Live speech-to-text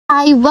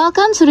Hi,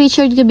 welcome to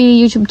Richard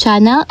Gabi YouTube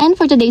channel, and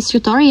for today's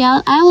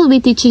tutorial, I will be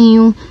teaching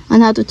you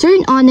on how to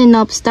turn on and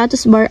off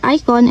status bar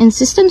icon and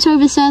system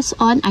services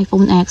on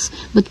iPhone X.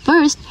 But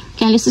first,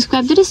 kindly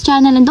subscribe to this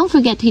channel and don't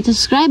forget to hit the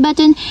subscribe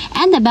button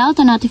and the bell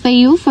to notify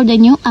you for the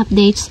new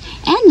updates.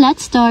 And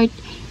let's start.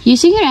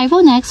 Using your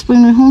iPhone X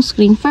from your home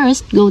screen,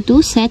 first go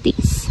to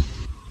Settings.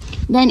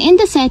 Then in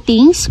the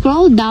Settings,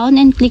 scroll down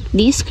and click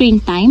the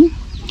Screen Time.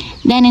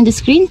 Then in the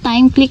Screen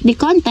Time, click the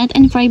Content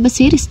and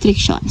Privacy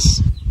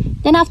Restrictions.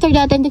 Then after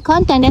that, in the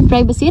Content and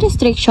Privacy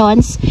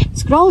Restrictions,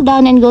 scroll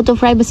down and go to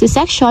Privacy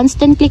Sections,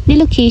 then click the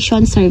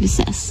Location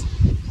Services.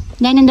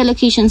 Then in the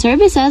Location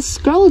Services,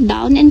 scroll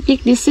down and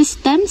click the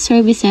System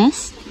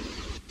Services.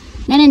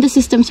 Then in the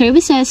System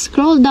Services,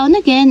 scroll down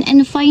again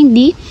and find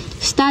the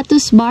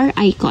status bar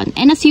icon.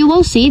 And as you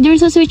will see,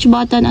 there's a switch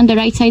button on the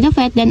right side of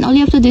it. Then all you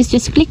have to do is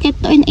just click it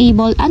to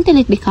enable until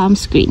it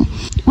becomes green.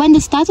 When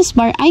the status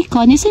bar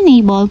icon is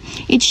enabled,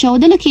 it shows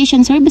the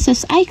location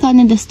services icon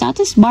in the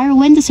status bar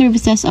when the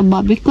services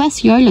above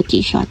request your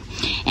location.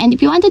 And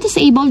if you want to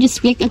disable,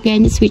 just click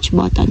again the switch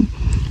button.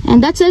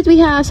 And that's it. We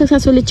have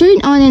successfully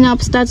turned on and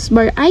off status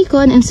bar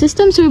icon and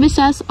system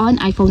services on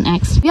iPhone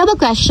X. If you have a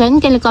question,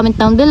 can you comment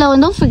down below,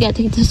 and don't forget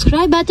to hit the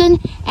subscribe button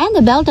and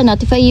the bell to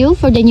notify you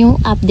for the new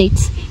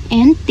updates.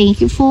 And thank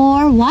you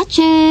for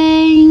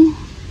watching.